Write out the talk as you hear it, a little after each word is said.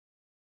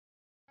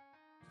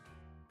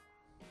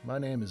My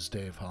name is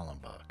Dave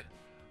Hollenbach,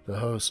 the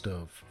host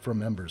of From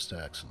Members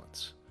to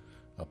Excellence,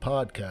 a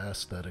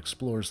podcast that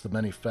explores the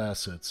many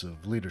facets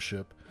of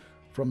leadership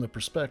from the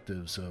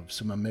perspectives of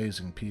some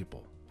amazing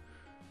people.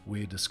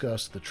 We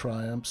discuss the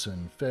triumphs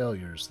and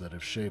failures that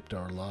have shaped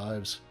our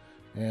lives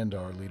and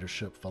our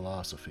leadership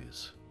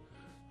philosophies.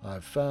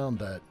 I've found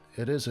that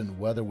it isn't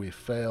whether we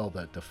fail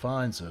that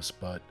defines us,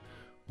 but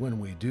when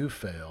we do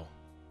fail,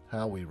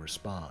 how we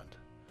respond.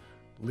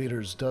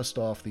 Leaders dust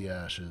off the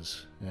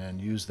ashes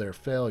and use their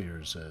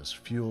failures as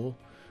fuel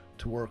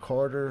to work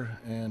harder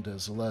and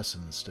as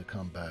lessons to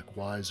come back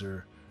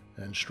wiser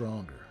and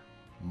stronger,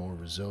 more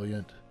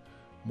resilient,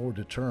 more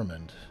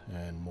determined,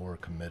 and more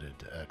committed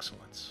to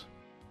excellence.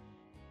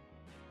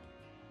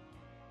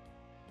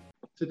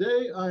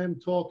 Today I am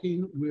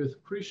talking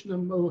with Krishna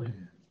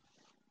Mohan.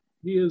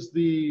 He is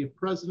the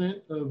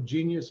president of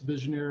Genius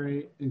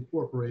Visionary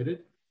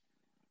Incorporated.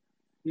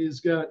 He's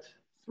got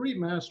 3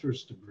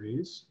 master's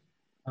degrees,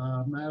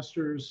 a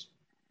master's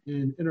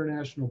in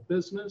international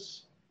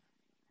business,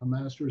 a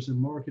master's in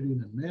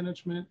marketing and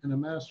management, and a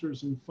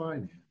master's in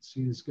finance.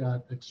 He's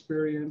got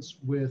experience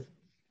with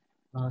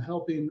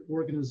helping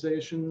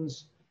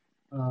organizations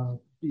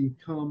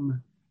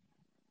become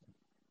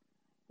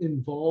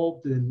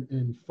involved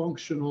and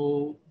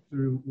functional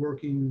through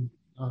working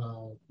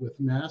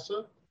with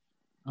NASA.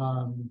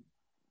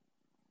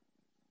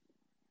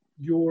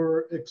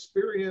 Your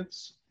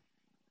experience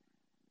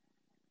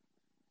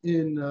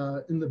in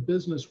the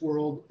business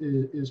world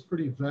is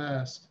pretty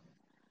vast,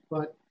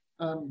 but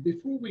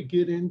before we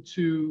get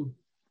into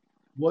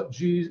what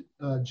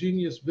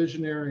Genius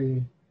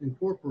Visionary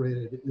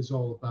Incorporated is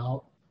all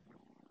about,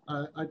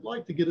 I'd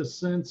like to get a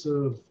sense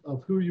of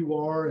who you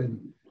are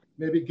and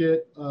maybe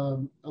get a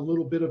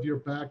little bit of your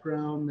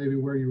background, maybe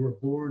where you were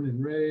born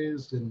and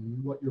raised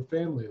and what your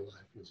family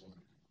life was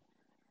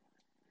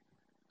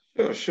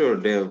like. Sure,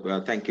 Dave.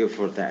 Thank you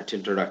for that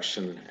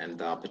introduction and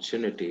the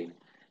opportunity.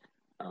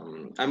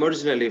 I'm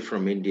originally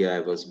from India. I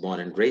was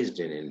born and raised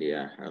in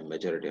India. A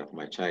majority of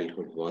my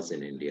childhood was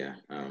in India.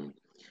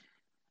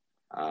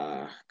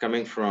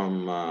 Coming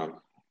from, a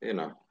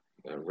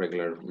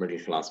regular middle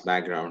class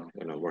background,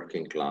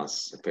 working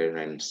class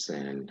parents,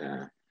 and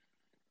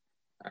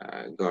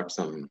got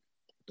some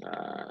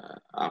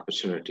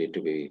opportunity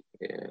to be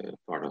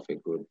part of a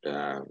good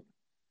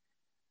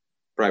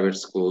private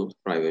school,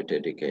 private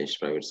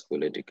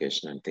school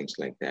education, and things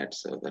like that.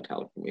 So that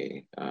helped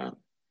me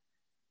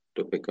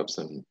to pick up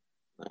some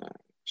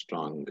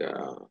strong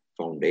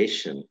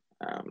foundation.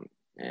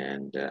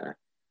 And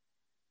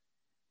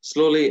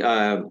slowly,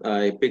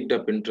 I picked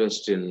up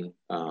interest in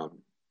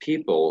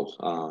people,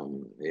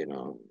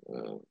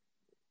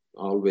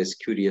 always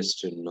curious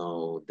to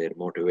know their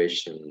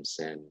motivations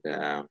and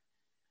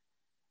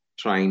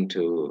trying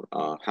to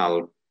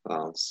help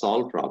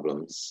solve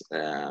problems.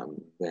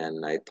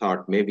 Then I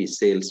thought maybe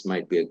sales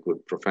might be a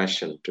good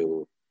profession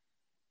to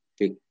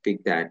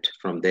pick that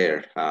from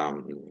there.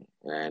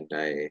 And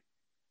I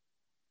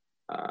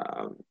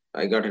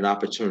got an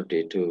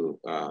opportunity to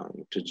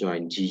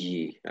join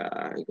GE.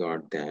 I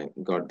got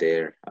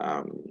there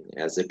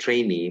as a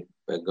trainee.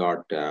 I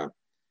got a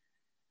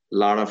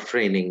lot of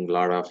training, a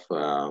lot of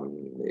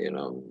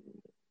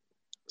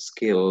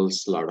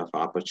skills, a lot of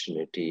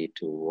opportunity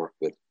to work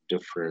with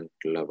different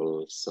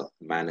levels of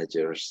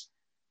managers,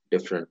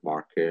 different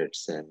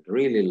markets, and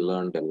really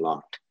learned a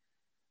lot,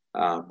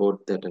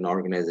 both at an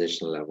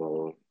organizational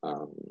level,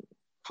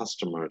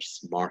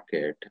 customers,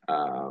 market,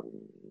 how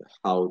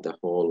the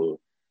whole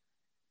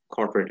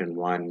corporate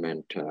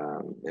environment,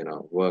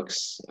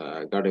 works.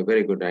 Got a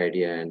very good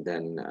idea, and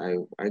then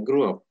I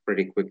grew up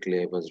pretty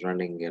quickly. I was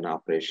running an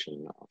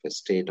operation of a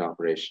state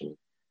operation.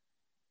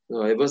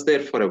 So I was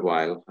there for a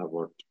while,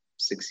 about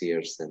 6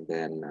 years, and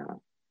then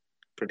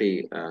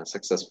pretty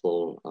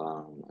successful.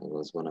 I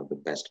was one of the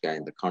best guy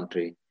in the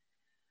country,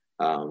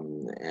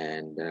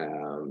 and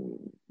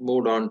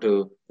moved on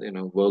to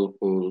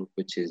Whirlpool,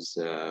 which is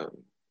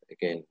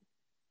again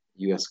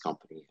U.S.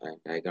 company.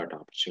 I got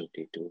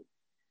opportunity to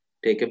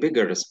take a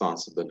bigger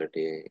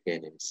responsibility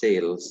again in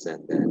sales,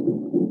 and then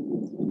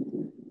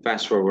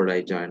fast forward,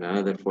 I joined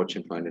another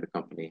Fortune 500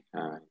 company,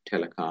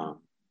 telecom.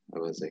 I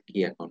was a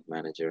key account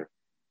manager.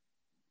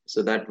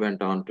 So that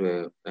went on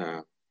to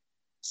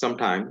some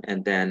time,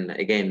 and then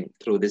again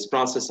through this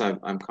process,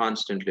 I'm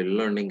constantly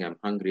learning. I'm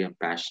hungry. I'm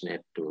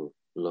passionate to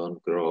learn,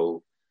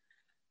 grow.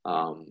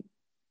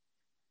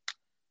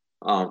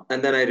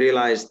 And then I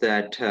realized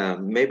that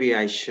maybe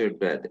I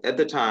should, at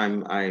the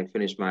time I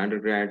finished my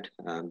undergrad,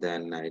 and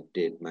then I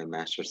did my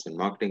master's in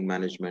marketing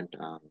management.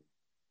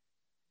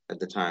 At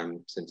the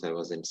time, since I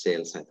was in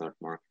sales, I thought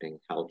marketing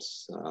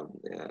helps,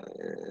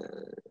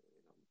 marketing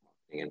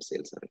and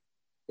sales are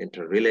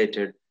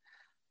interrelated.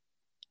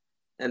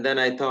 And then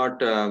I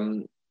thought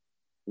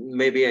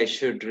maybe I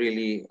should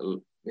really,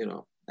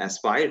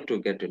 aspire to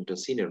get into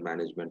senior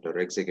management or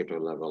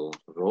executive level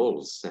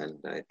roles.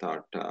 And I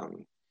thought,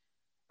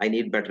 I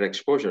need better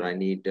exposure. I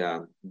need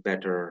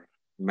better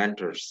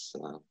mentors,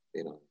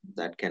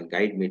 that can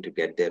guide me to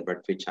get there.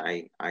 But which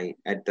I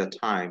at the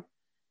time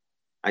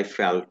I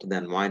felt the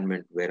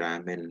environment where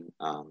I'm in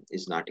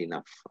is not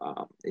enough,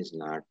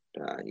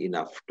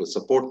 enough to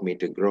support me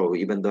to grow,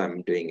 even though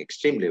I'm doing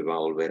extremely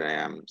well where I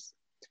am.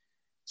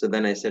 So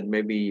then I said,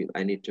 maybe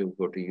I need to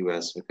go to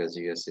US because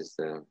US is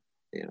the,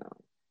 you know,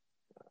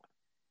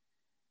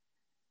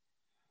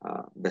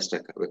 best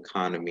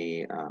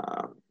economy.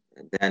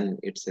 And then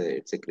it's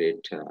a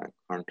great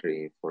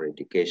country for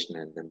education,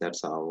 and then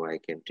that's how I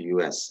came to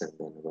US, and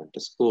then I went to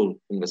school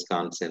in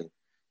Wisconsin.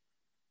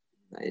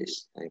 I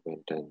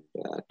went and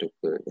took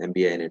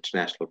MBA in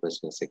international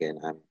business again.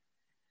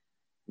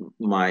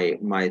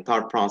 My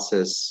thought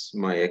process,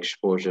 my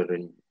exposure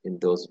in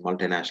those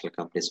multinational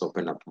companies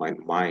opened up my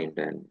mind,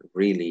 and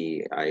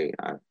really I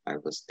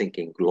was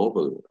thinking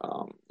global,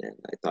 and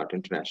I thought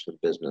international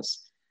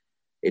business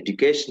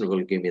education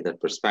will give me that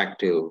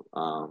perspective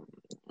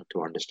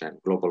to understand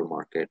global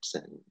markets,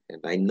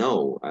 and I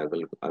know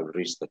I'll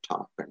reach the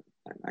top, and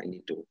I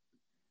need to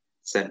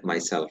set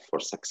myself for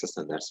success,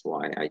 and that's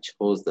why I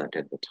chose that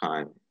at the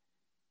time,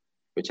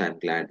 which I'm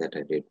glad that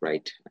I did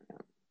right.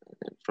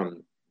 And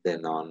from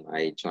then on,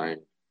 I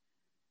joined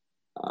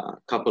a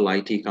couple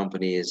IT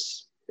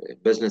companies,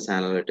 business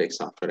analytics,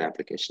 software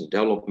application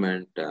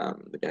development,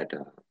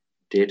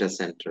 data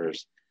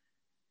centers.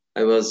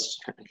 I was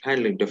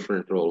handling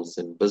different roles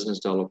in business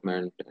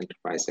development,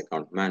 enterprise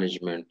account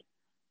management.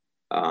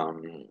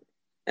 Um,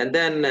 and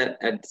then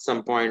at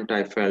some point,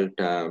 I felt,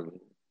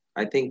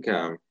 I think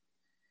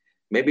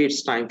maybe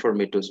it's time for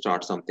me to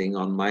start something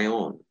on my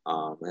own.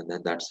 And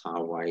then that's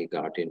how I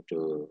got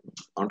into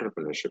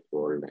entrepreneurship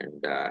world,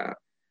 and uh,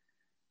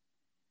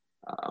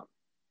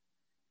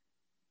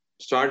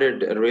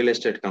 started a real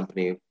estate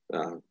company,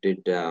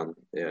 did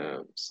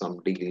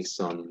some deals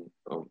on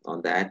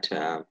that.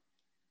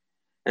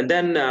 And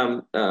then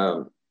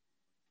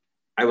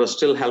I was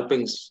still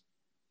helping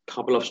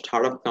couple of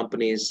startup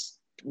companies,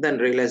 then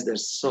realized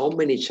there's so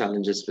many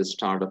challenges with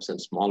startups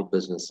and small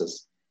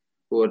businesses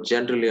who are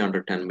generally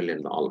under $10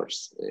 million,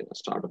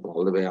 startup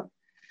all the way up.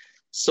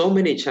 So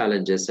many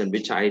challenges, and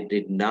which I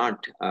did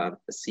not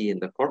see in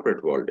the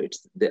corporate world.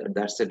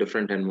 That's a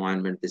different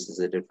environment. This is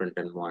a different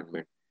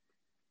environment.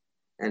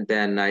 And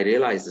then I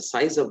realized the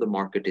size of the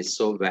market is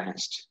so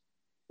vast.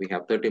 We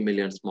have 30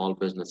 million small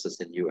businesses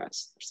in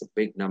US. It's a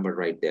big number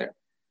right there.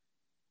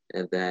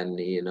 And then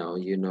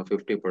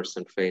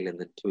 50% fail in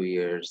the 2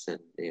 years, and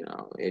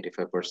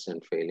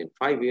 85% fail in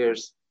 5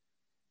 years.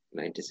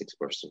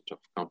 96% of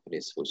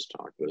companies who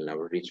start will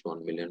never reach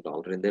 $1 million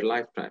in their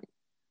lifetime.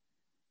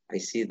 I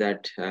see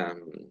that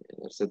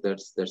so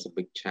that's a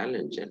big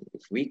challenge, and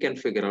if we can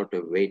figure out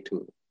a way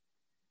to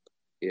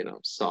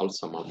solve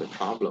some of the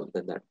problem,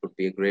 then that would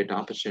be a great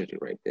opportunity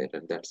right there.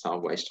 And that's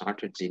how I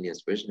started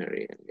Genius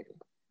Visionary,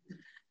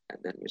 and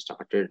then we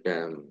started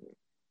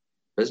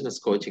business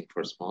coaching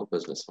for small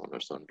business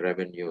owners on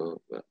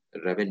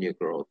revenue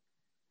growth,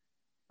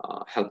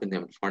 helping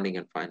them funding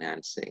and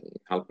financing,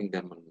 helping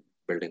them on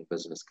building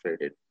business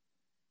credit,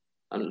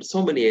 and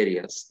so many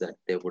areas that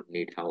they would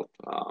need help.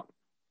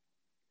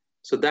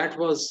 So that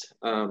was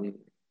a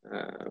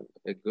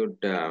good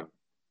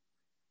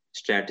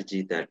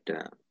strategy that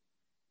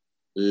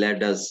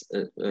led us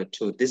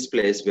to this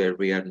place where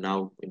we are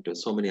now into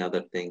so many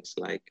other things.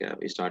 Like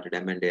we started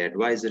M&A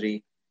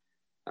advisory.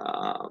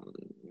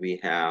 We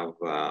have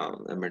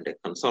M&A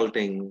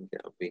consulting.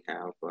 We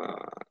have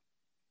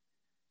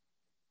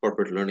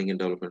corporate learning and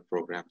development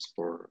programs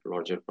for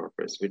larger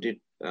corporates. We did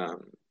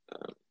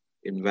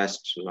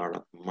invest a lot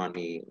of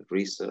money in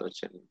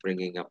research and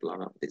bringing up a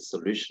lot of these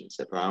solutions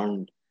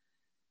around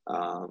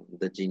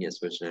the Genius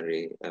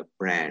Visionary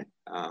brand.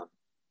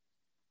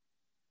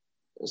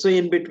 So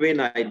in between,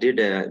 I did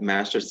a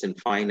master's in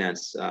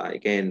finance.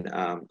 Again,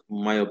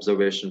 my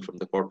observation from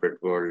the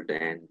corporate world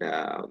and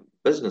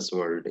business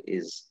world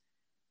is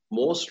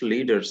most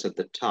leaders at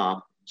the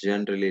top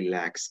generally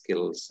lack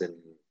skills in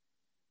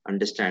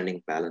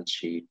understanding balance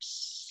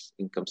sheets,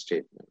 income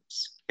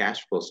statements,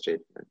 cash flow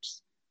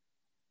statements,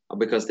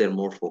 because they're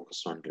more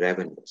focused on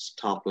revenues,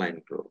 top line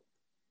growth,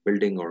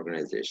 building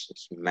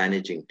organizations,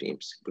 managing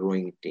teams,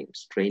 growing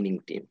teams,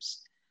 training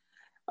teams.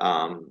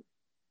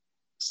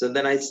 So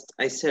then I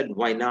said,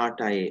 why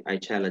not I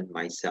challenge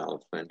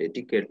myself and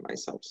educate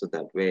myself, so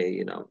that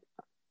way,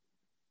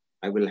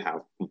 I will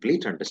have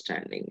complete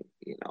understanding,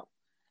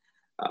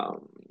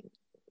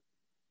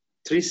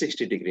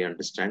 360-degree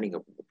understanding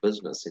of the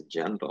business in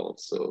general.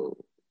 So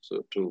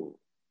to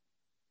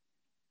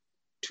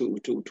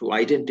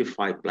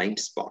identify blind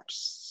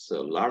spots.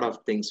 So a lot of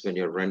things when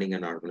you're running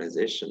an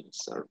organization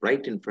are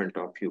right in front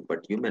of you,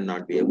 but you may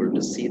not be able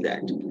to see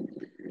that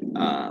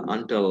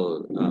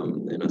until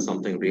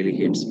something really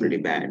hits pretty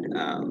bad,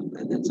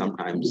 and then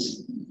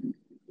sometimes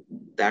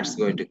that's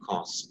going to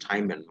cost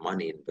time and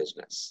money in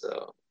business,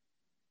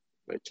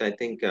 which I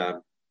think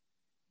that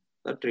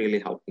really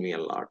helped me a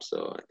lot.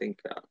 So I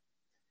think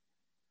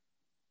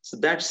so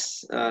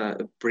that's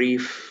a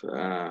brief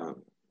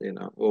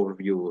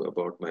overview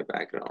about my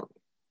background.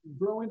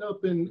 Growing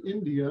up in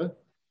India,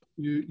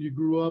 you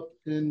grew up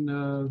in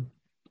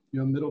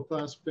middle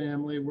class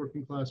family,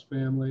 working class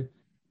family.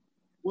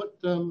 What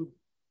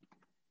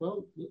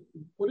Well,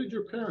 what did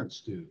your parents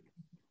do?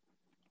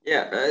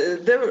 Yeah,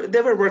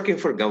 they were working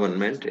for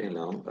government,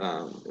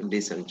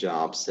 decent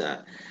jobs.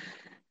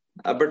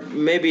 But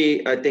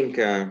maybe I think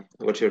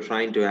what you're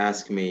trying to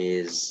ask me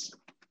is,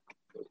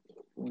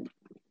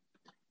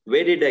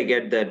 where did I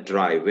get that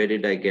drive? Where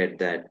did I get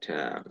that,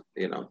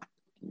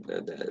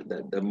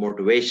 the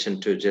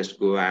motivation to just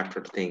go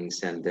after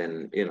things and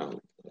then,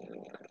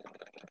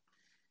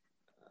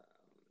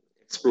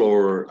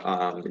 explore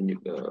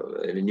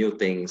new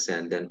things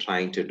and then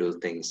trying to do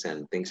things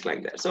and things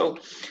like that. So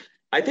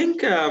I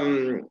think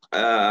I'm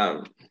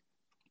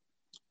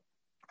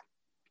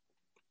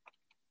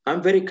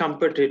very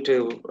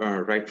competitive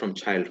right from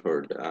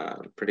childhood.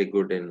 Pretty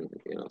good in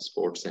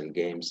sports and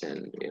games,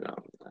 and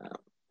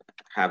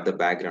have the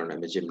background.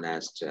 I'm a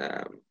gymnast,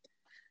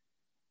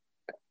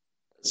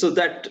 so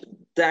that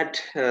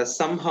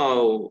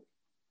somehow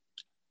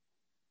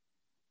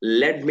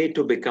led me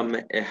to become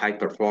a high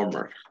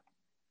performer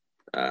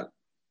uh,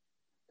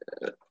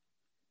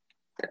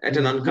 at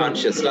an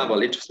unconscious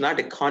level. It was not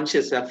a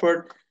conscious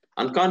effort.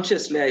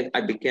 Unconsciously, I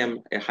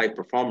became a high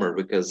performer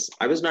because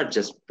I was not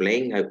just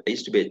playing. I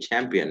used to be a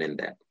champion in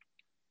that.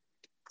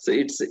 So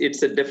it's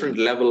a different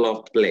level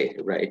of play,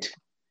 right?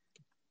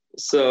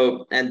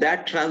 So, and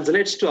that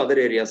translates to other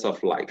areas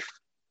of life.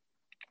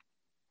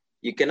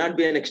 You cannot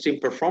be an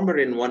extreme performer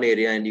in one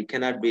area and you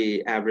cannot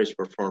be average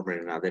performer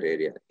in another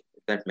area.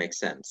 If that makes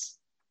sense.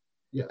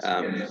 Yes.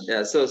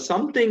 Yeah, so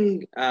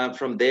something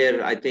from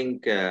there, I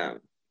think,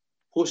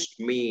 pushed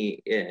me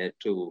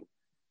to,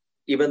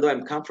 even though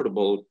I'm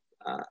comfortable,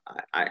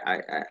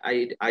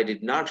 I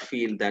did not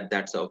feel that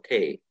that's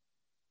okay.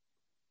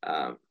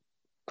 Um,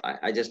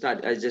 I just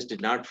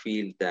did not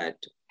feel that,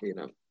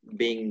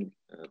 being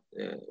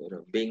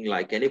being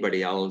like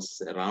anybody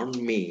else around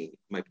me,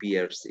 my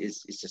peers,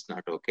 is just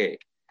not okay.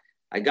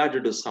 I got to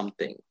do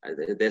something.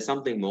 There's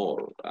something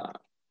more.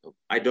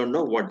 I don't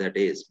know what that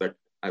is, but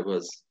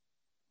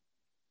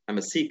I'm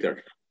a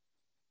seeker.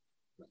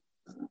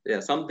 Yeah,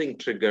 something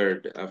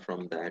triggered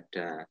from that.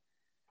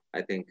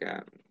 I think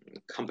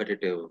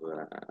competitive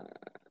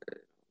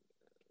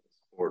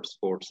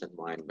sports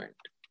environment.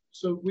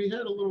 So we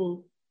had a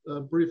little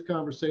brief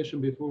conversation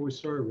before we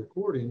started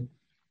recording,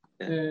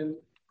 yeah. And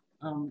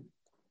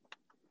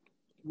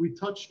we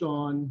touched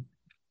on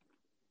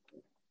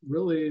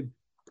really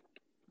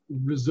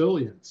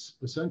resilience,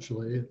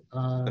 essentially.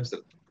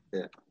 Absolutely.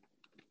 Yeah.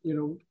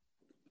 You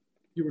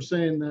were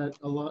saying that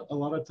a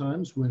lot of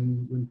times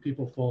when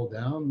people fall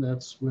down,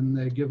 that's when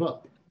they give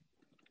up.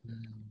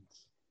 And,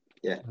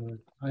 yeah.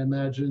 I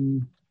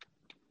imagine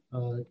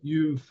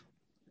you've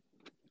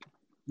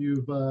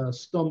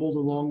stumbled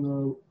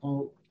along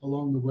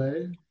the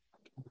way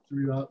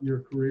throughout your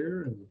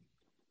career, and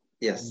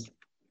yes, and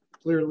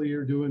clearly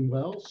you're doing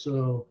well.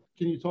 So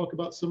can you talk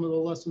about some of the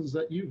lessons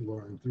that you've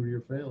learned through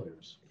your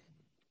failures?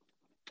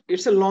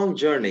 It's a long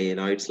journey,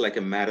 it's like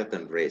a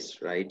marathon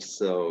race, right?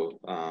 So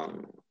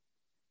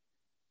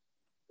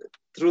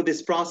through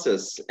this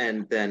process,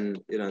 and then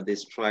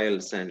these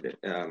trials and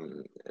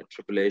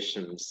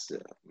tribulations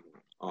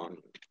on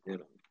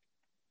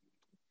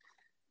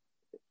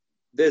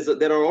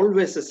there are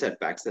always a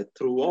setbacks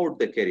throughout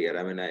the career.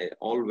 I mean, I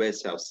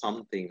always have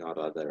something or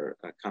other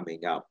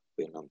coming up.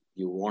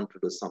 You want to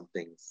do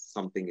something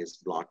is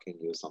blocking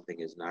you, something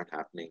is not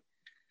happening.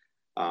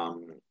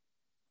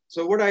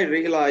 So what I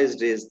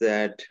realized is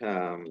that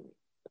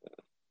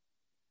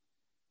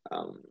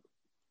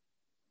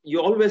you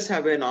always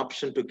have an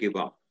option to give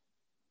up.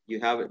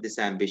 You have this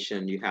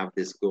ambition, you have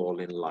this goal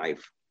in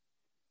life.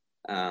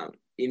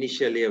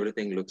 Initially,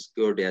 everything looks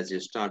good. As you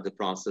start the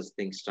process,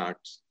 things start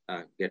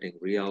getting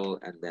real,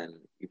 and then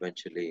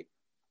eventually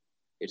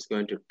it's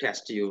going to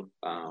test you,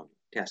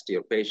 test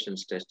your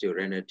patience, test your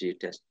energy,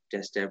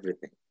 test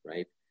everything,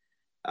 right?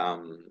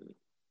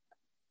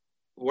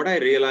 What I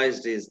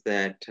realized is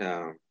that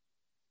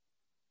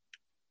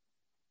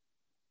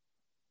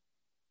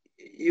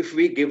if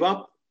we give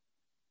up,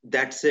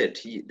 that's it.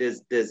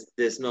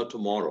 There's no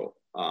tomorrow,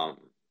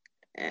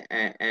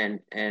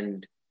 and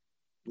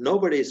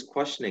nobody is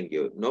questioning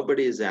you.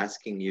 Nobody is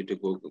asking you to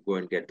go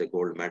and get the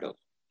gold medal.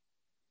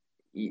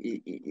 Even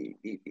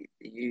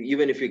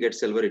if you get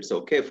silver, it's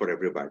okay for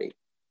everybody,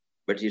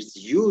 but it's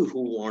you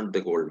who want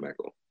the gold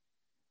medal.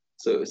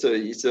 So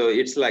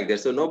it's like that.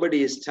 So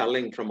nobody is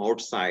telling from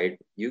outside,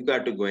 you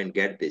got to go and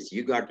get this.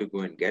 You got to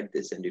go and get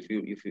this. And if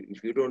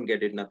you don't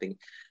get it, nothing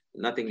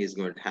is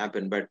going to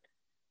happen. But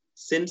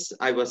since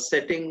I was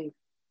setting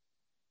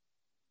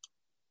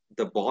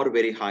the bar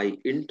very high,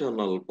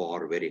 internal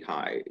bar very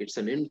high, it's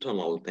an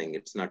internal thing.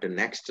 It's not an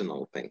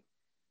external thing.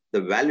 The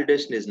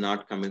validation is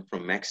not coming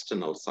from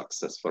external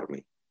success for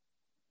me.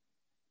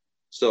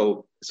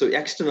 So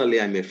externally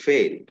I may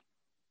fail.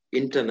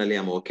 Internally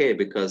I'm okay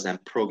because I'm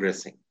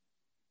progressing.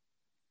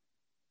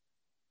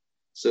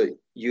 So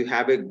you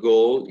have a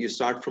goal, you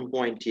start from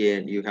point A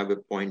and you have a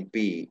point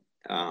B.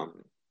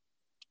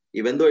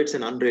 Even though it's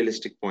an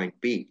unrealistic point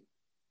B,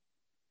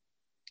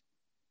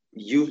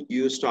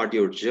 you start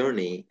your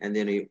journey, and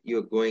then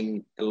you're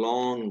going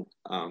along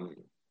in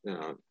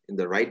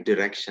the right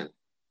direction.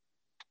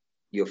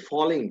 you're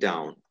falling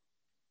down,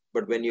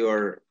 but when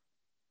you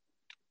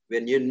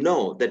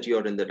know that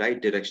you're in the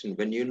right direction,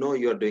 when you know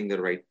you're doing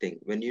the right thing,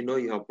 when you know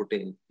you have put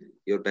in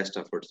your best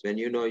efforts, when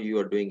you know you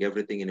are doing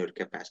everything in your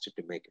capacity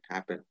to make it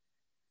happen,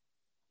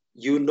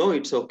 you know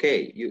it's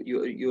okay.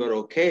 You are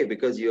okay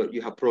because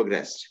you have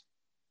progressed.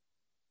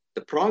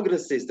 The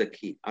progress is the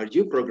key. Are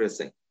you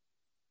progressing?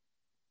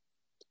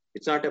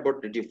 It's not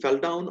about that you fell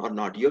down or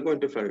not. You're going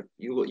to fall.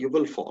 You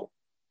will fall.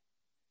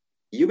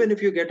 Even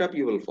if you get up,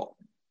 you will fall.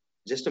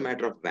 Just a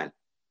matter of when.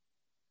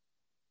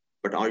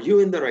 But are you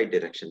in the right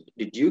direction?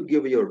 Did you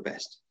give your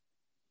best?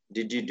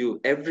 Did you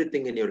do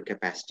everything in your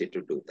capacity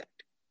to do that?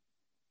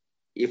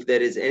 If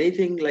there is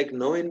anything like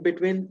no in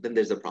between, then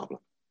there's a problem.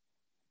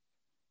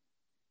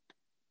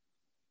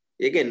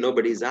 Again,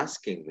 nobody's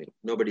asking me.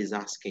 Nobody's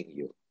asking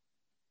you.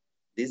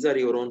 These are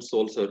your own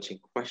soul-searching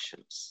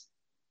questions.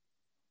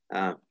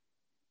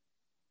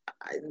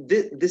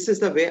 This is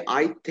the way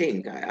I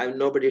think.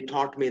 Nobody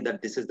taught me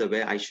that this is the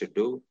way I should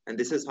do. And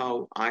this is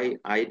how I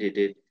did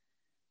it.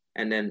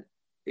 And then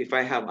if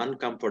I have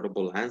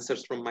uncomfortable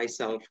answers from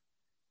myself,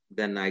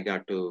 then I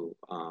got to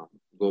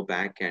go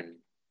back and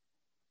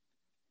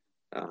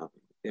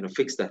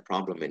fix that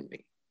problem in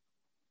me.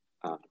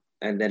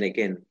 And then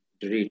again,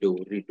 redo.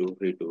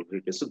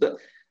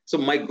 So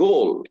my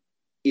goal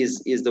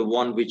is the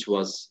one which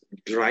was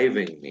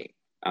driving me.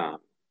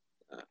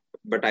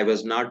 But I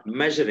was not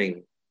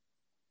measuring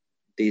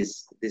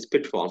these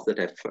pitfalls that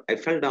I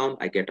fell down,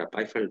 I get up,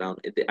 I fell down.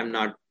 I'm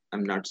not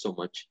so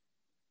much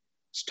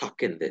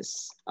stuck in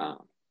this.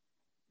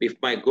 If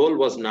my goal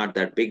was not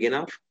that big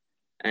enough,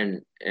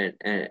 and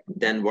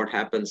then what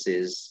happens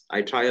is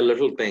I try a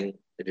little thing,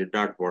 it did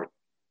not work,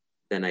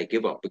 then I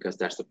give up because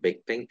that's a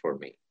big thing for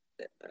me.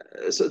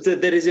 So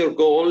there is your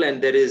goal, and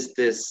there is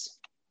this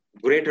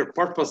greater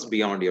purpose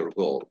beyond your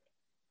goal.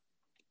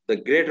 The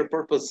greater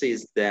purpose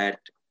is that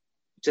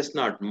just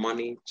not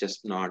money,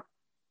 just not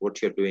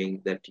what you're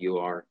doing, that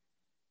you're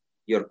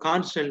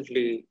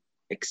constantly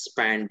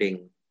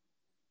expanding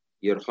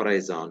your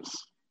horizons.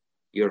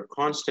 You're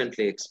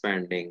constantly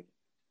expanding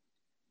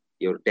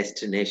your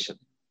destination,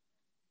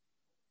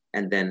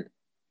 and then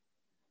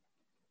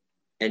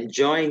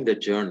enjoying the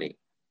journey,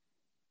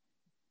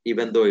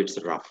 even though it's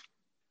rough.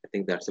 I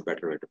think that's a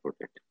better way to put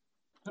it.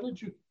 How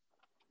did you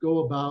go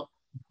about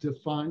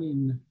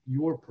defining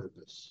your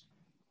purpose?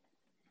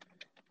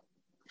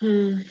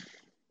 It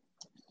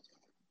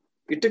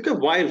took a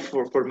while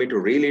for me to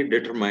really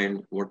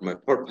determine what my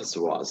purpose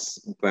was.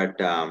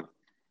 But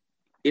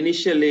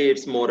initially,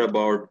 it's more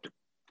about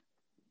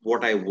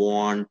what I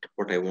want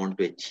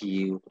to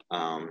achieve,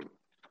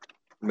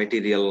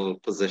 material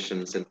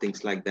possessions and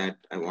things like that.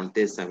 I want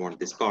this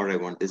car, I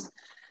want this.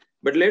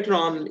 But later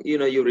on,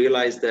 you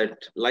realize that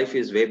life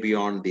is way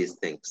beyond these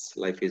things.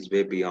 Life is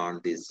way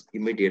beyond these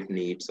immediate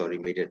needs or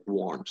immediate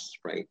wants,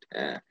 right?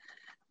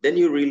 Then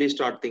you really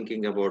start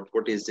thinking about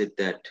what is it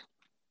that,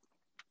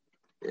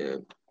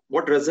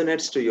 what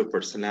resonates to your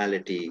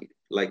personality?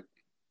 Like,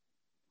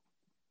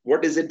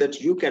 what is it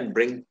that you can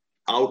bring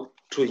out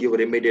to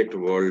your immediate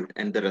world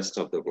and the rest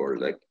of the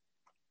world? Like,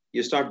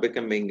 you start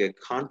becoming a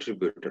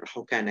contributor.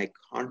 How can I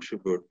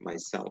contribute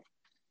myself?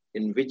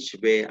 In which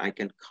way I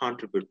can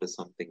contribute to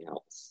something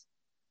else?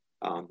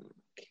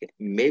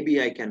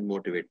 Maybe I can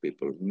motivate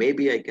people.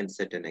 Maybe I can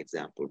set an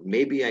example.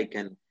 Maybe I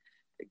can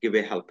give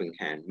a helping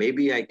hand.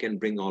 Maybe I can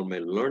bring all my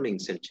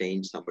learnings and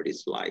change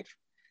somebody's life.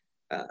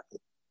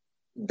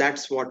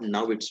 That's what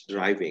now it's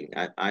driving.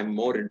 I'm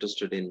more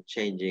interested in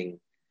changing,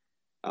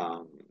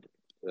 I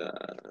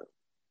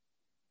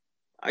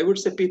would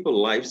say,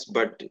 people's lives,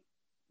 but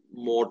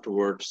more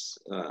towards,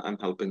 I'm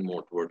helping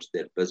more towards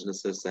their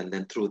businesses. And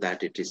then through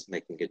that, it is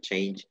making a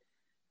change.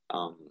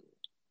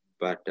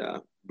 But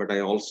I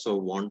also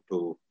want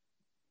to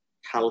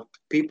help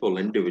people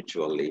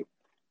individually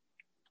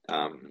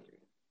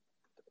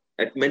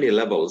at many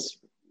levels,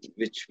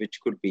 which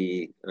could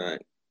be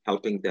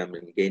helping them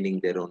in gaining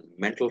their own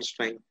mental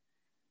strength,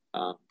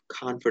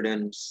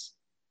 confidence,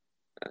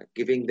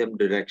 giving them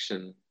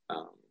direction,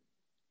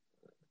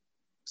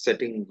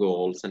 setting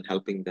goals and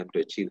helping them to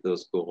achieve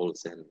those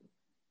goals, and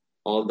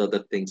all the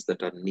other things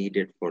that are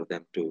needed for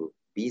them to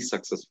be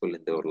successful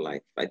in their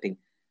life. I think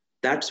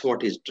that's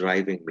what is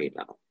driving me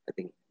now. I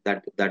think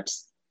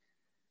that's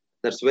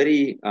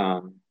very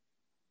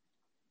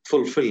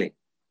fulfilling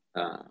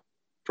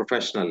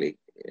professionally,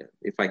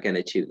 if I can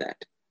achieve that.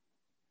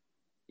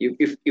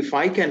 If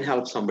I can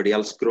help somebody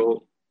else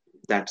grow,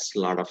 that's a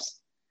lot of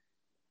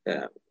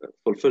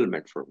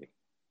fulfillment for me.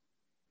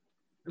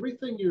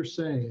 Everything you're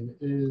saying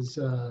is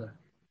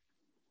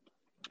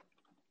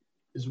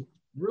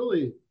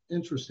really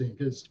interesting,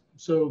 because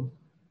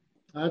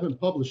I haven't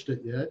published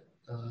it yet.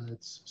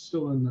 It's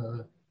still in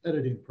the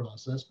editing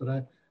process, but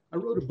I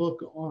wrote a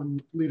book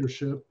on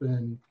leadership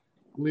and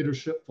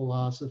leadership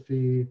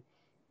philosophy,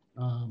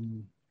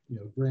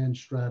 brand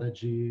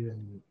strategy,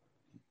 and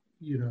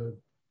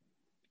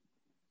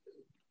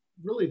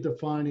really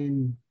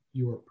defining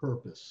your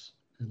purpose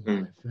in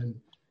life.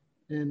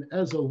 And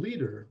as a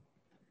leader,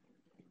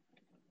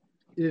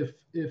 if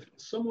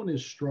someone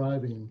is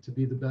striving to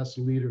be the best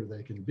leader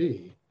they can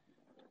be,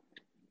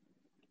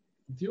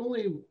 the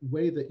only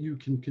way that you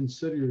can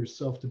consider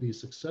yourself to be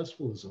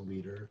successful as a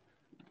leader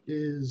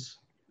is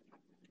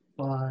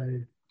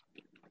by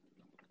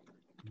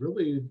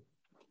really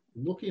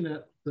looking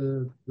at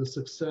the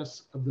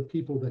success of the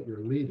people that you're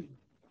leading.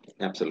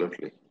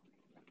 Absolutely.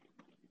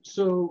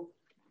 So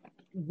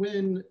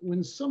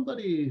when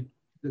somebody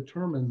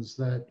determines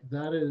that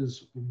that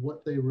is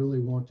what they really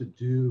want to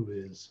do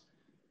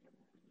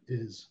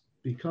is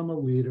become a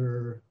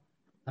leader,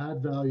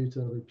 add value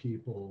to other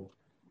people,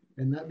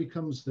 and that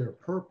becomes their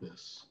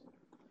purpose.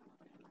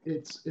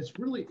 It's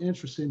really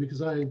interesting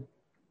because I've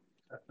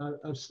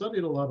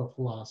studied a lot of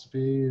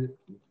philosophy,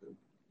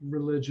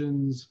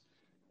 religions,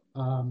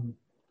 um,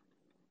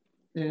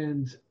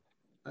 and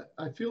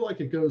I feel like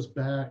it goes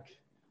back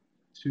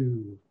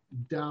to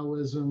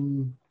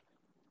Taoism,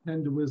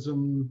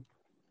 Hinduism,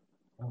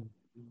 um,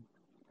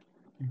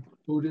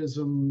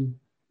 Buddhism,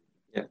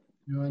 Yeah.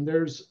 and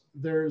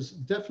there's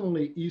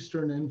definitely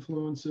Eastern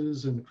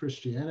influences in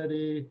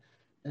Christianity,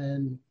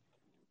 and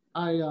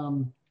I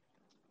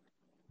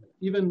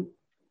even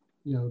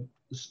the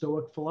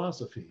Stoic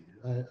philosophy.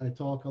 I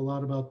talk a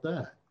lot about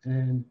that,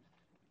 and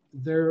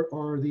there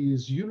are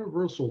these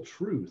universal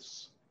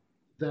truths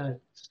that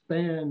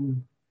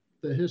span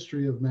the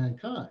history of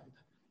mankind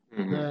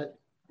Hmm. that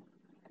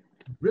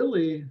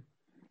really,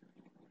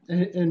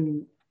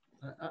 and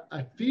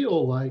I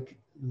feel like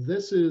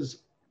this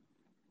is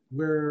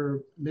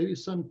where maybe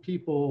some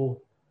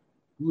people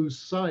lose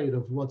sight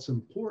of what's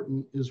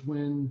important is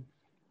when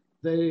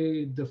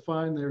they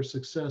define their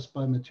success uh,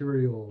 by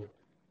material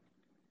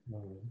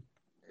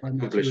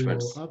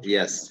Accomplishments. objects.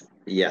 Yes.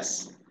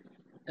 Yes.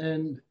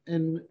 And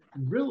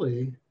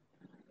really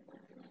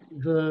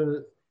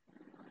the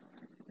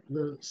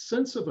the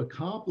sense of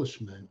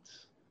accomplishment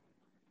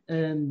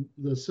and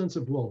the sense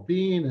of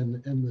well-being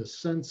and the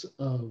sense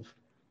of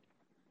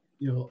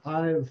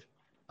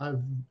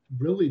I've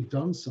really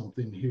done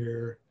something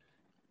here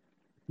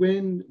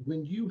when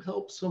you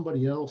help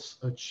somebody else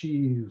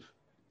achieve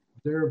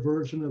their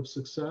version of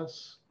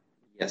success,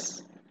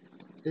 Yes.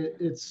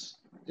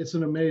 it's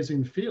an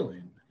amazing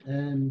feeling.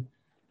 And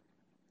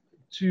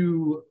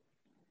to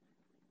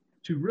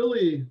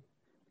really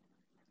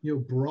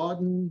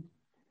broaden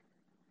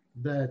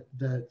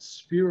that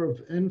sphere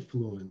of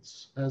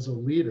influence as a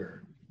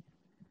leader,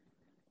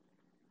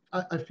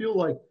 I feel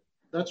like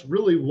that's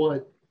really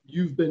what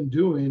you've been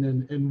doing,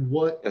 and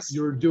what Yes.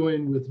 you're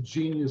doing with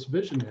Genius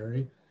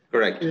Visionary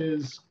Correct.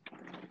 is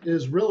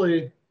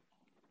really,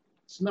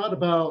 it's not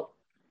about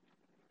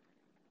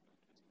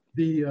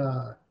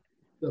the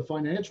the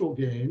financial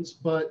gains,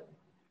 but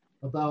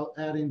about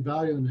adding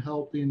value and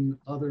helping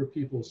other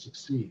people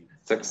succeed.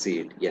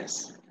 Succeed.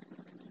 Yes.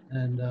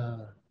 And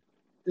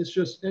it's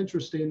just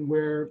interesting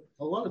where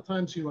a lot of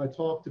times, I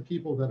talk to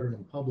people that are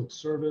in public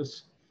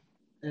service,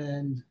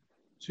 and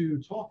to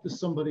talk to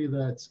somebody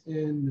that's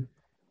in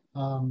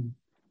um,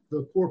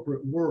 the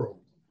corporate world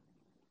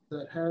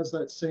that has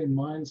that same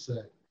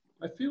mindset,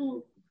 I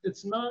feel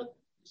it's not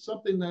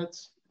something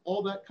that's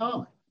all that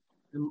common.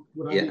 And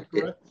would I be Yeah.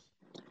 correct?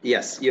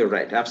 Yes, you're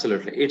right.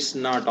 Absolutely. It's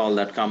not all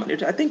that common.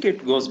 I think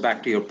it goes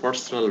back to your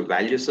personal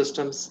value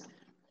systems.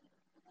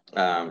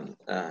 Um,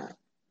 uh,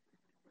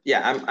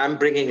 yeah, I'm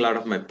bringing a lot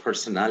of my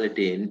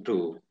personality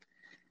into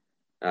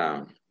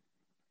um,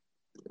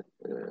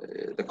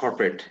 the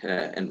corporate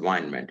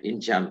environment in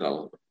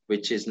general,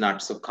 which is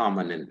not so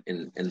common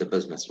in the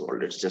business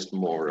world. It's just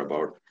more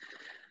about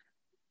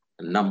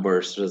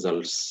numbers,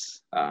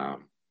 results,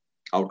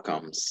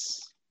 outcomes,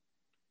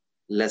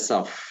 less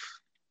of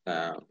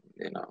uh,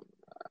 you know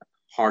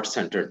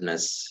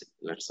heart-centeredness,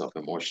 less of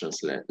emotions,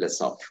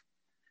 less of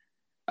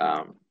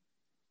um,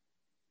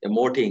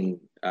 emoting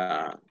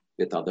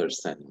with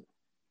others and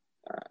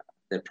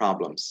their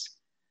problems.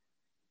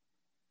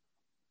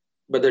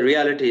 But the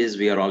reality is,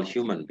 we are all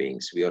human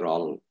beings. We are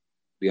all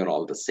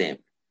the same.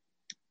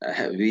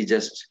 We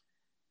just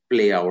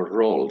play our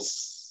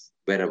roles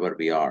wherever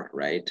we are,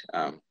 right?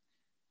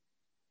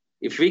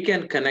 If we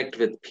can connect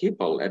with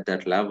people at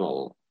that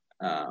level,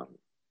 um,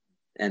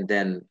 and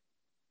then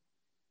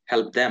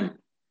help them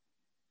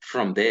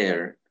from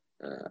there,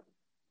 uh,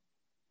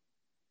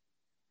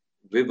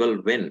 we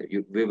will win.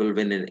 We will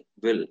win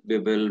we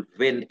will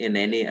win in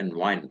any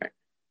environment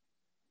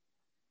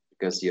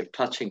because you're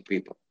touching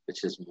people,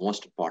 which is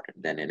most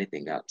important than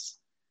anything else.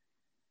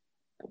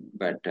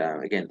 But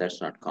again,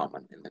 that's not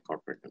common in the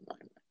corporate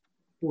environment.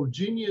 For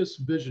Genius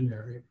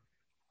Visionary,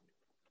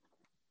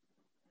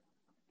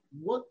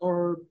 what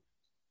are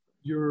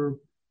your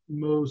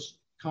most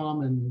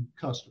common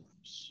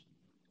customers?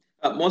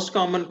 Most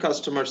common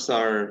customers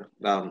are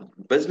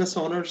business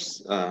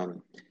owners,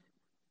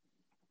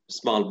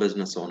 small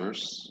business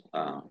owners,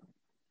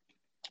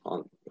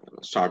 all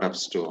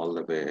startups to all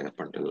the way up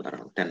until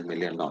around $10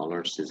 million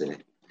is a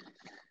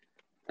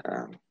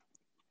um,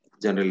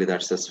 generally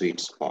that's a sweet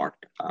spot.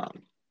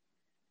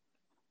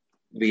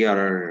 We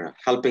are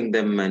helping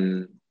them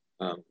in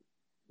um,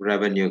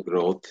 revenue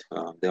growth.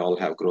 They all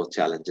have growth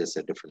challenges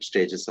at different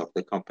stages of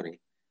the company.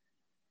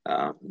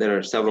 There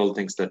are several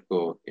things that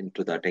go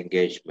into that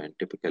engagement.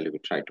 Typically, we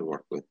try to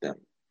work with them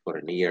for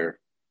a year.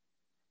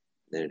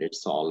 Then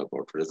it's all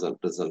about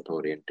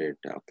result-oriented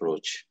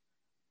approach.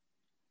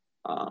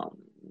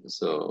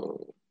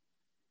 So,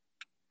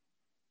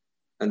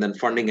 and then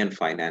funding and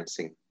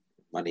financing.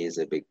 Money is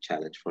a big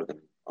challenge for them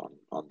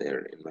on their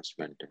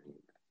investment and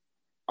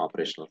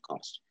operational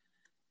cost.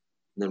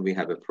 Then we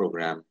have a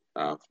program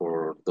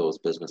for those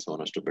business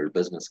owners to build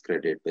business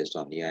credit based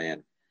on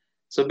EIN.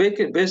 So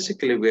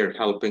basically, we're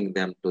helping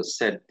them to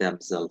set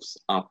themselves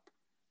up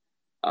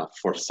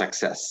for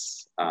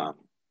success.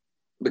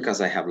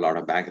 Because I have a lot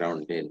of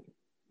background in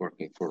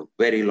working for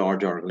very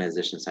large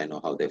organizations, I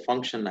know how they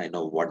function. I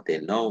know what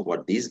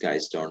these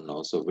guys don't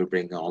know. So we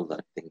bring all the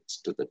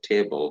things to the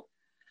table.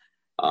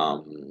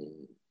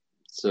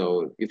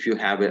 So if you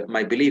have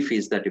my belief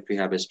is that if you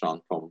have a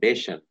strong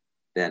foundation,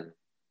 then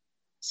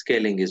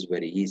scaling is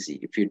very easy.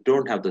 If you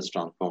don't have the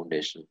strong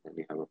foundation, then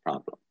you have a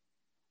problem.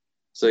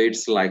 So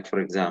it's like, for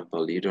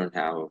example, you don't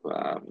have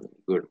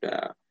good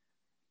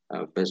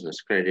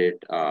business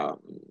credit,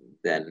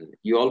 then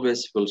you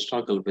always will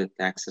struggle with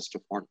access to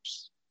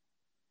funds.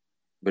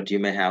 But you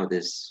may have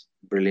this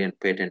brilliant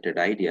patented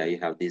idea. You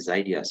have these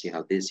ideas. You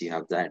have this. You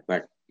have that.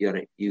 But you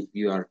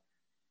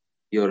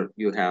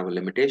have a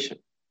limitation.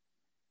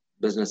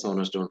 Business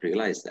owners don't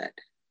realize that,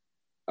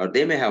 or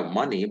they may have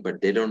money,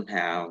 but they don't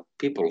have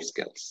people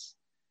skills.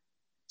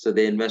 So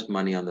they invest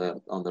money on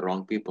the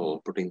wrong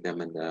people, putting them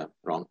in the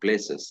wrong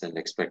places, and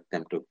expect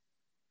them to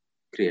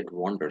create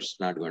wonders.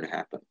 Not going to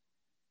happen.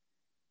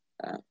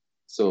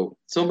 So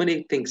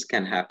many things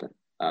can happen.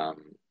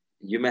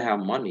 You may have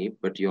money,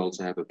 but you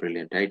also have a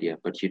brilliant idea,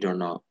 but you don't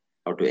know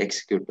how to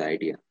execute the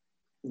idea.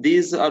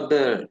 These are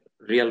the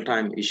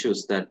real-time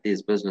issues that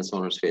these business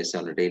owners face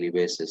on a daily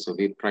basis. So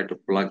we try to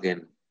plug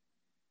in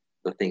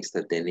the things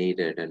that they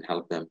needed and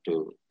help them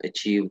to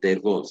achieve their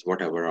goals,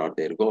 whatever are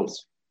their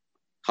goals.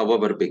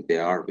 However big they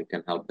are, we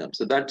can help them.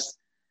 So that's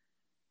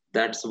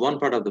one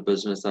part of the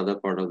business. The other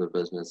part of the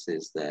business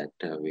is that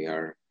we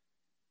are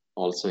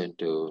also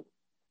into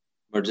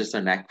mergers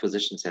and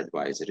acquisitions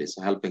advisory,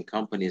 so helping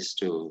companies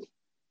to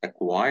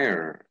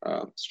acquire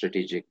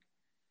strategic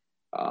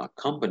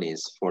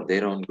companies for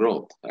their own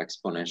growth,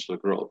 exponential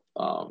growth,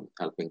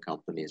 helping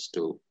companies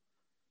to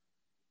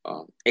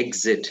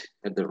exit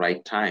at the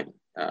right time,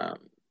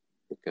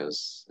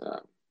 because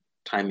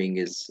timing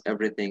is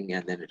everything,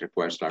 and then it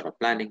requires a lot of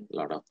planning, a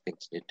lot of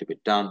things need to be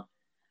done.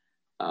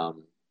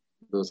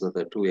 Those are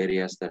the two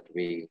areas that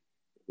we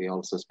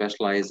also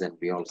specialize, and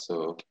we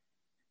also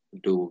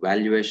do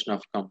valuation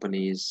of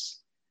companies,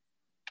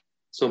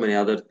 so many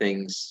other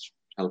things,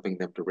 helping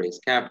them to raise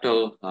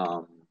capital,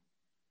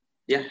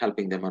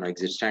 helping them on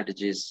exit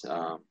strategies.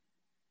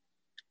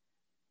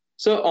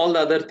 So all the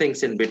other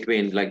things in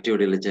between, like due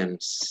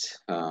diligence,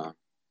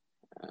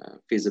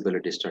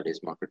 feasibility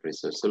studies, market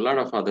research. So a lot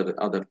of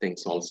other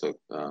things also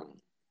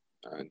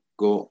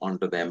go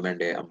under the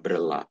M&A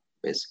umbrella,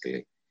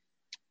 basically.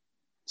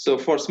 So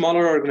for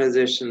smaller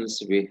organizations,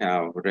 we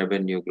have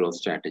revenue growth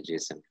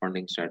strategies and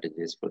funding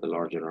strategies. For the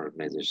larger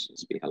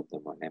organizations, we help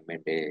them on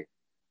M&A,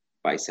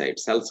 buy-side,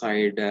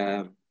 sell-side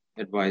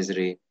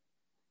advisory,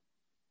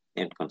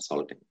 and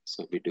consulting.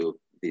 So we do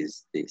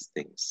these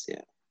things,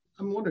 yeah.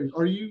 I'm wondering,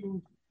 are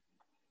you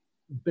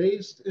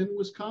based in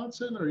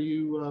Wisconsin, or are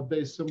you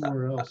based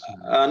somewhere else?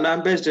 No,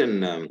 I'm based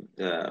in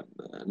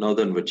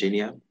Northern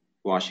Virginia,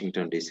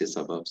 Washington, D.C.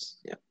 suburbs,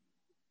 yeah.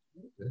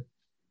 Okay.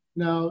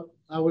 Now,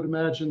 I would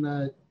imagine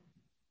that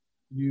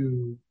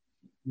you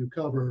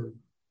cover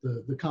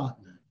the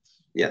continent.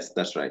 Yes,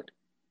 that's right.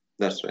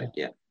 That's right,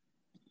 yeah.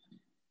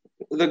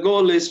 The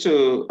goal is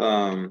to,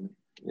 go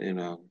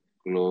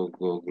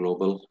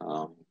global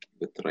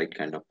with the right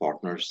kind of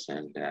partners,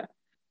 and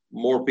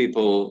more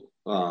people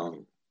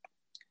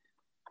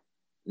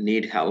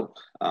need help.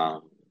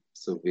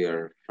 So we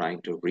are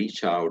trying to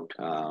reach out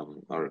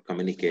or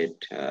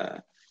communicate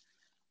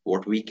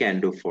what we can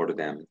do for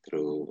them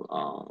through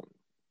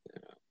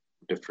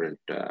different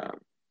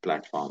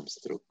platforms,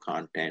 through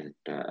content,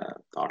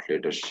 thought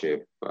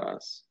leadership,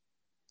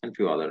 and a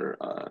few other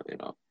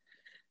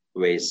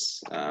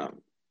ways.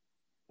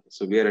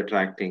 So we are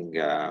attracting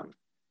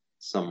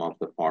some of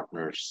the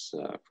partners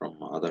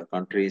from other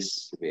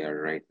countries. We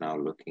are right now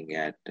looking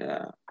at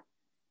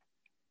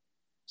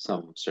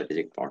some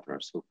strategic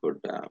partners who could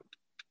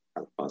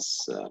help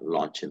us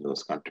launch in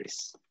those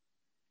countries.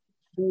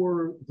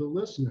 For the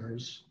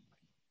listeners,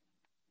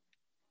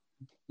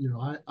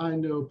 I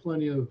know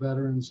plenty of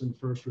veterans and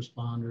first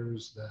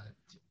responders, that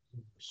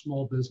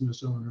small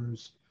business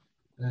owners,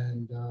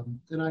 and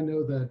I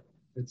know that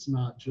it's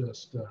not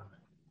just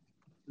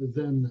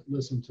them that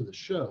listen to the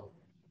show.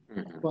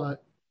 Mm-hmm.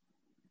 But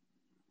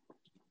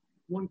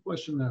one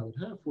question that I would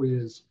have for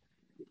you is,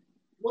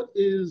 what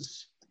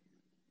is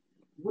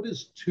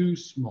too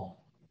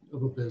small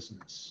of a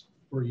business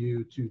for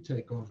you to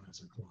take on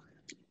as a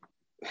client?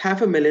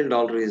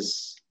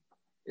 $500,000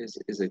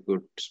 is a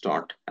good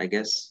start, I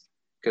guess,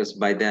 because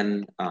by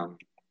then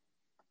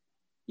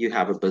you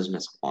have a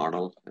business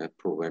model, a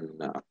proven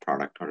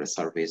product or a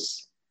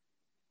service,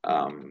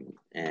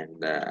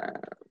 and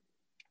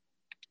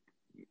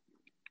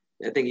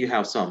I think you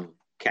have some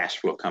cash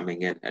flow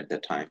coming in at the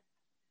time.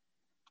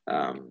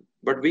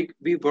 But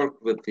we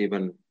work with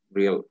even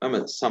real, I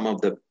mean, some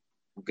of the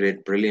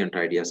great, brilliant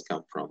ideas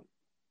come from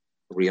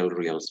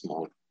real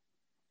small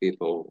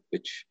people,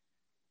 which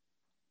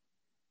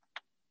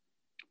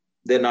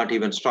they're not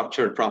even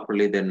structured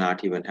properly. They're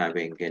not even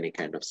having any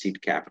kind of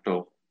seed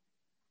capital.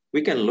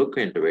 We can look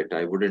into it.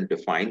 I wouldn't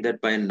define that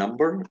by a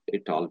number.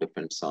 It all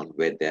depends on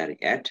where they're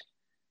at.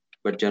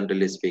 But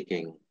generally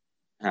speaking,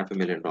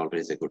 $500,000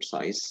 is a good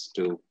size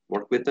to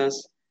work with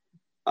us.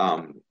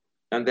 And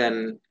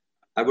then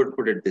I would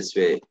put it this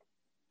way.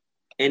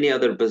 Any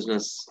other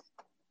business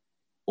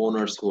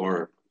owners who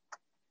are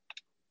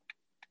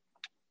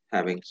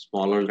having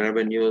smaller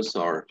revenues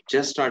or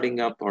just starting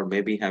up, or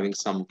maybe having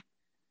some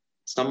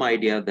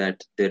idea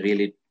that they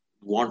really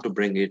want to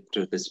bring it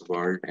to this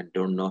world and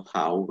don't know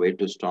how, where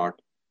to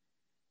start.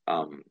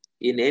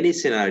 In any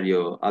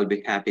scenario, I'll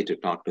be happy to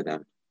talk to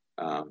them,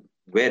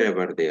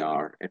 wherever they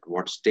are, at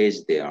what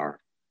stage they are.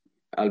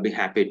 I'll be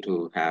happy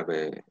to have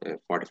a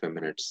 45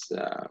 minutes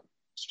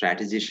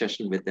strategy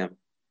session with them,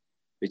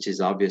 which is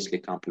obviously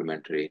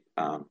complimentary.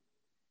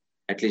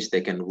 At least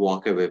they can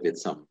walk away with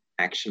some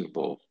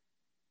actionable,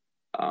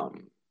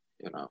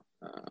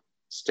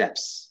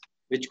 steps,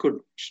 which could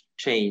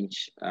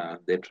change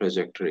their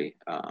trajectory.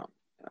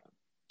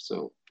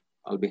 So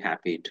I'll be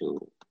happy to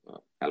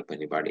help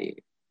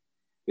anybody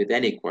with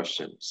any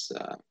questions.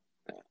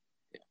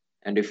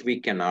 And if we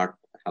cannot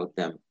help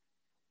them,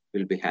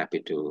 we'll be happy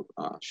to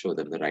show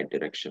them the right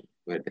direction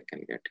where they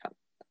can get help.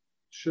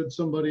 Should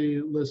somebody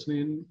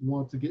listening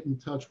want to get in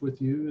touch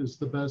with you, is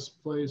the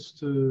best place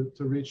to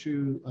reach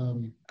you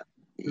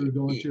through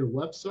going to your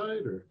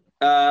website? Or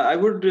I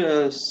would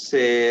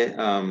say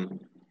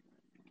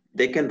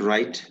they can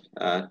write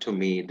to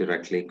me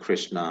directly,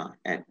 Krishna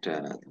at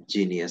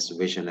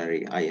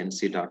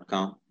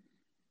geniusvisionaryinc.com.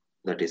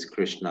 That is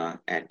Krishna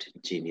at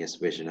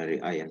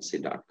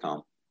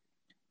geniusvisionaryinc.com.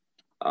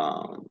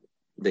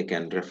 They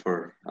can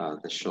refer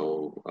the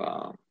show,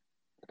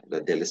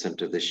 that they listen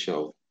to this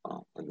show,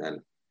 and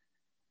then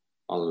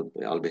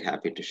I'll be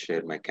happy to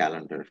share my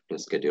calendar to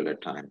schedule a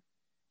time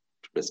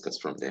to discuss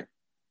from there.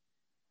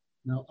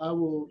 Now I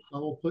will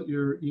put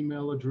your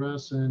email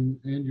address and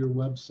your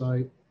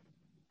website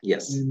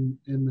Yes.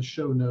 in the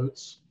show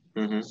notes,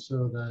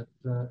 so that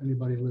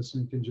anybody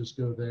listening can just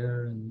go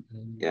there and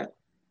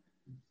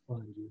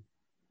find you.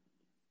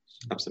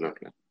 So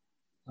absolutely.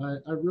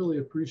 I really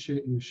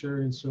appreciate you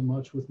sharing so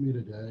much with me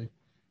today.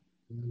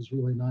 It was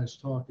really nice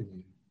talking to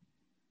you.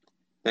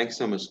 Thanks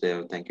so much,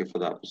 Dave. Thank you for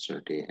the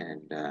opportunity.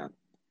 And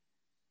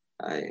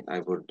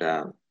I would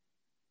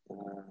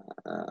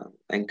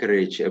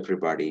encourage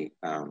everybody,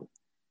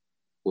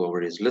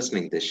 whoever is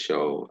listening this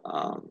show,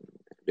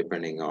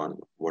 depending on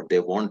what they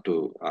want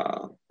to,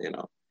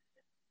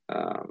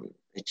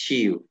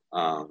 achieve,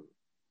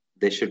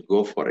 they should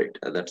go for it.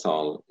 That's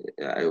all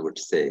I would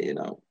say.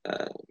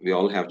 We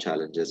all have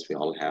challenges. We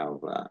all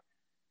have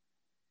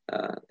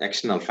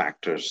external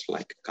factors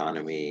like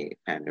economy,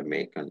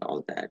 pandemic, and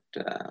all that.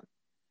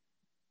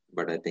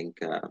 But I think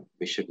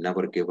we should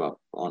never give up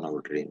on our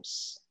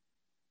dreams.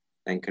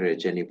 I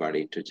encourage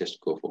anybody to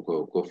just go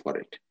for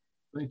it.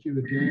 Thank you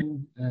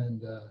again,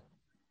 and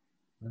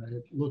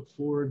I look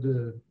forward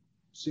to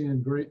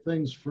seeing great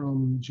things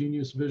from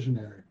Genius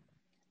Visionary.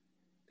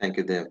 Thank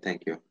you, Dev.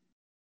 Thank you.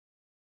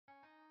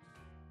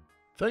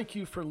 Thank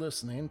you for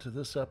listening to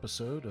this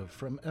episode of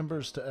From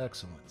Embers to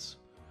Excellence.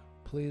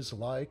 Please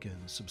like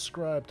and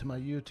subscribe to my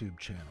YouTube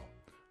channel.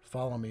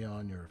 Follow me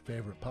on your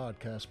favorite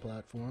podcast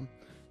platform,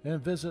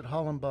 and visit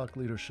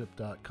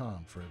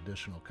hollenbachleadership.com for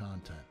additional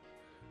content.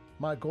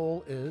 My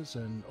goal is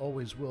and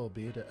always will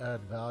be to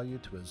add value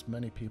to as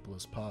many people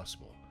as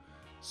possible.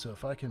 So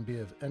if I can be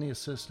of any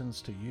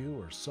assistance to you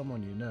or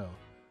someone you know,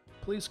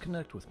 please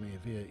connect with me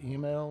via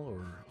email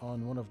or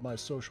on one of my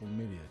social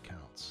media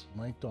accounts,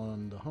 linked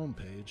on the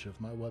homepage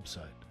of my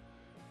website.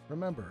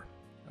 Remember,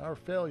 our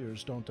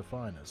failures don't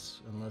define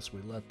us unless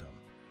we let them,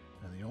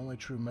 and the only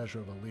true measure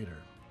of a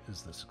leader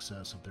is the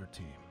success of their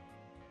team.